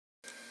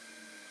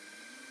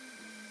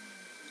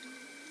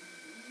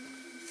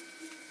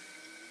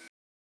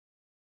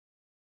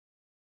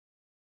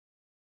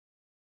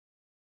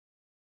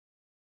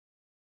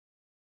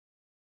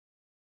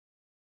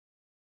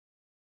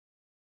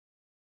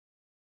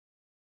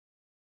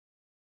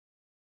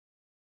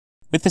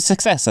With the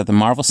success of the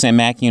Marvel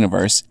Cinematic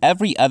Universe,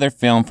 every other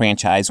film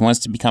franchise wants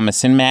to become a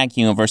cinematic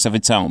universe of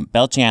its own,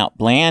 belching out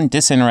bland,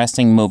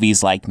 disinteresting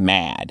movies like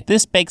mad.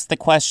 This begs the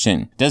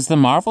question, does the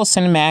Marvel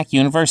Cinematic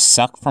Universe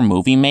suck for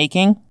movie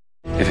making?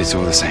 If it's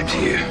all the same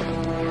to you,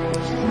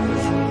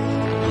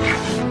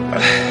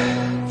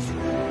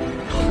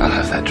 I'll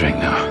have that drink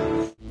now.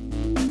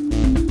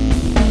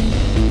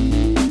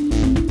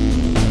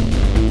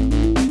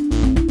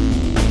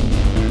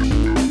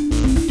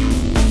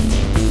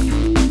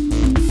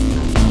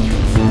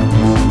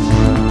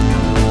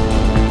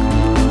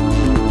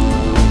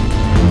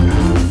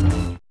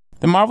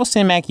 The Marvel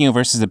Cinematic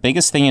Universe is the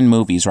biggest thing in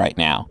movies right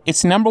now.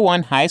 It's the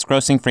 #1 highest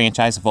grossing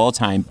franchise of all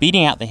time,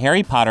 beating out the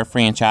Harry Potter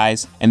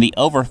franchise and the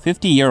over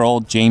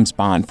 50-year-old James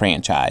Bond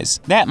franchise.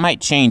 That might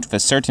change with a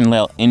certain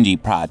little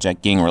indie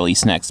project getting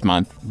released next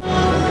month.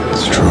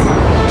 It's true.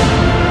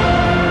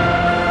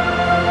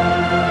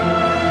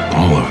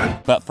 All of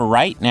it. But for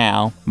right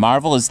now,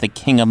 Marvel is the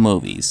king of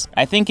movies.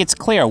 I think it's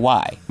clear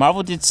why.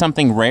 Marvel did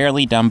something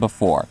rarely done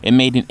before. It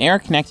made an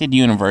interconnected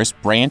universe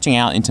branching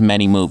out into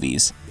many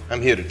movies.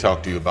 I'm here to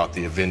talk to you about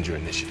the Avenger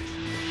Initiative.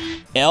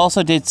 It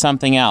also did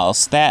something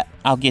else that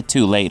I'll get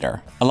to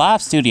later. A lot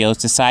of studios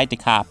decide to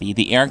copy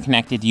the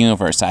interconnected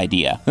universe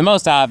idea. The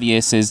most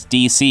obvious is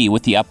DC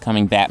with the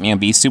upcoming Batman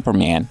v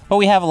Superman, but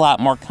we have a lot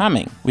more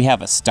coming. We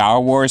have a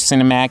Star Wars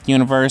cinematic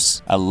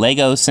universe, a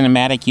Lego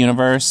cinematic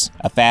universe,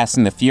 a Fast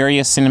and the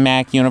Furious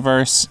cinematic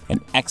universe,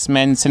 an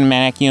X-Men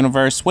cinematic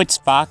universe, which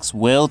Fox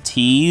will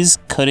tease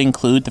could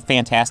include the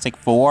Fantastic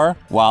Four,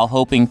 while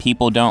hoping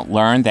people don't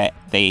learn that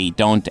they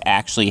don't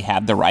actually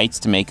have the rights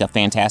to make a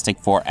Fantastic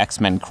Four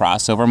X-Men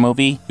crossover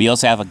movie. We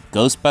also have a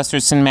Ghostbusters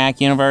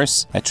cinematic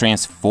universe, a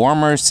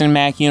Transformers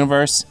cinematic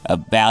universe, a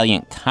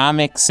Valiant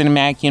Comics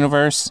cinematic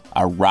universe,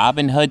 a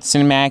Robin Hood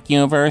cinematic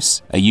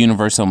universe, a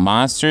Universal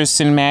Monsters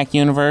cinematic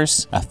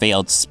universe, a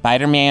failed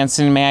Spider-Man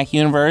cinematic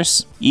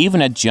universe, even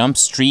a Jump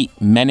Street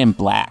Men in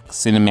Black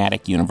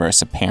cinematic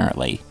universe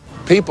apparently.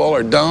 People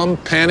are dumb,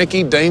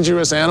 panicky,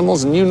 dangerous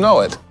animals, and you know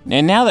it.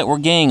 And now that we're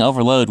getting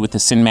overloaded with the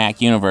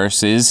cinematic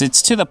universes,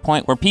 it's to the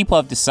point where people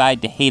have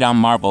decided to hate on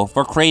Marvel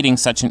for creating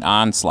such an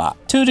onslaught.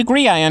 To a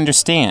degree, I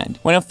understand.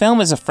 When a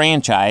film is a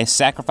franchise,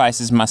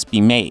 sacrifices must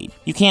be made.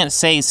 You can't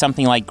say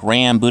something like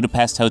Grand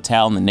Budapest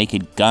Hotel and The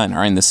Naked Gun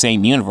are in the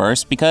same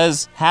universe,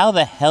 because how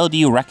the hell do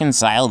you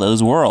reconcile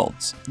those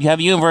worlds? You have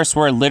a universe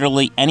where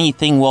literally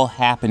anything will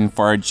happen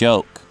for a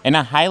joke, and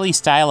a highly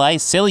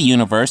stylized, silly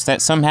universe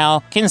that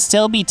somehow can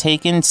still be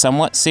taken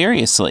somewhat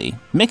seriously.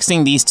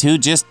 Mixing these two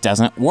just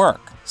doesn't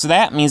work. So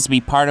that means to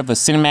be part of a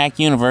cinematic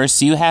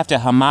universe, you have to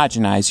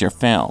homogenize your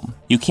film.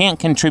 You can't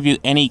contribute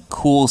any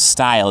cool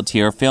style to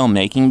your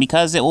filmmaking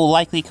because it will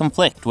likely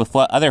conflict with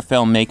what other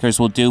filmmakers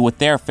will do with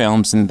their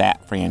films in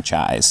that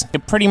franchise. You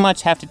pretty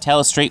much have to tell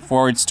a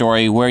straightforward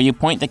story where you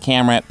point the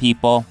camera at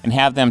people and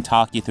have them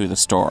talk you through the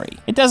story.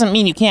 It doesn't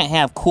mean you can't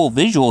have cool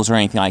visuals or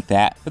anything like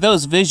that, but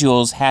those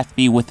visuals have to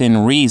be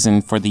within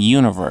reason for the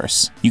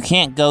universe. You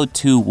can't go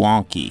too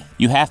wonky.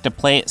 You have to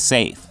play it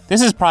safe.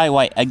 This is probably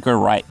why Edgar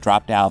Wright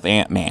dropped out of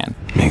Ant-Man.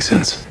 Makes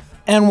sense.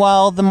 And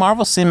while the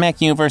Marvel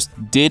Cinematic Universe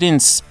did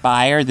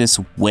inspire this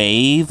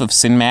wave of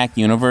cinematic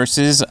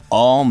universes,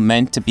 all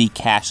meant to be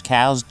cash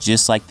cows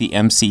just like the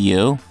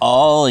MCU,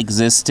 all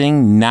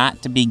existing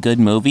not to be good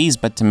movies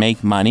but to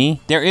make money,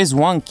 there is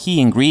one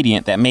key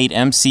ingredient that made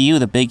MCU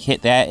the big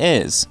hit that it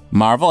is.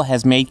 Marvel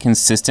has made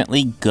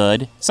consistently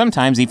good,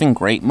 sometimes even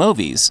great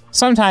movies.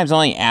 Sometimes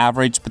only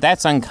average, but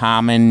that's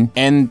uncommon,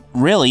 and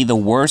really the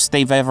worst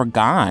they've ever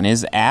gone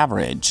is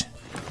average.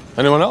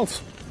 Anyone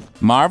else?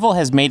 Marvel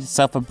has made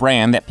itself a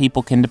brand that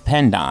people can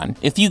depend on.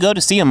 If you go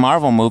to see a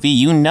Marvel movie,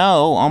 you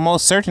know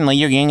almost certainly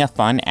you're getting a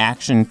fun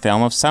action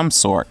film of some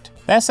sort.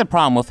 That's the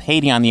problem with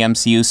hating on the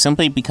MCU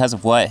simply because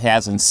of what it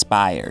has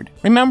inspired.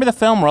 Remember the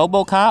film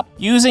RoboCop?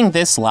 Using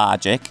this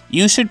logic,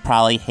 you should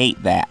probably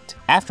hate that.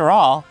 After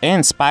all, it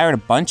inspired a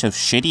bunch of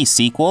shitty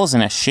sequels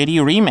and a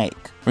shitty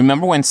remake.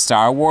 Remember when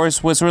Star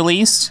Wars was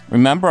released?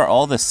 Remember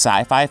all the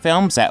sci-fi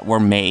films that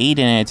were made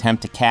in an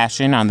attempt to cash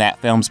in on that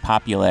film's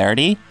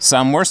popularity?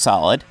 Some were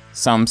solid,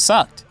 some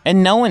sucked.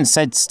 And no one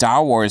said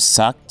Star Wars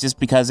sucked just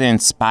because it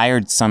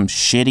inspired some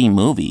shitty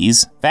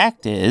movies.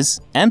 Fact is,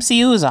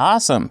 MCU is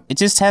awesome. It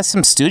just has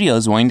some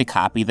studios wanting to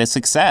copy the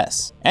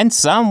success. And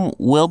some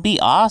will be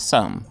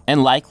awesome,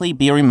 and likely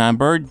be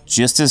remembered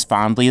just as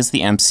fondly as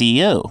the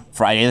MCU.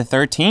 Friday the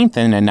 13th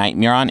and A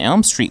Nightmare on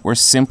Elm Street were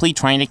simply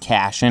trying to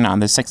cash in on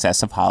the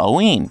success of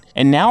Halloween,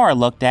 and now are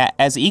looked at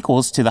as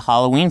equals to the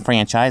Halloween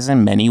franchise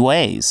in many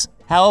ways.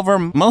 However,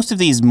 most of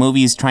these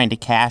movies trying to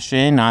cash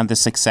in on the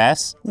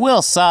success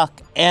will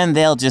suck, and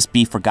they'll just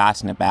be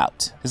forgotten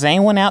about. Does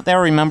anyone out there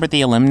remember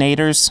The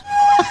Eliminators?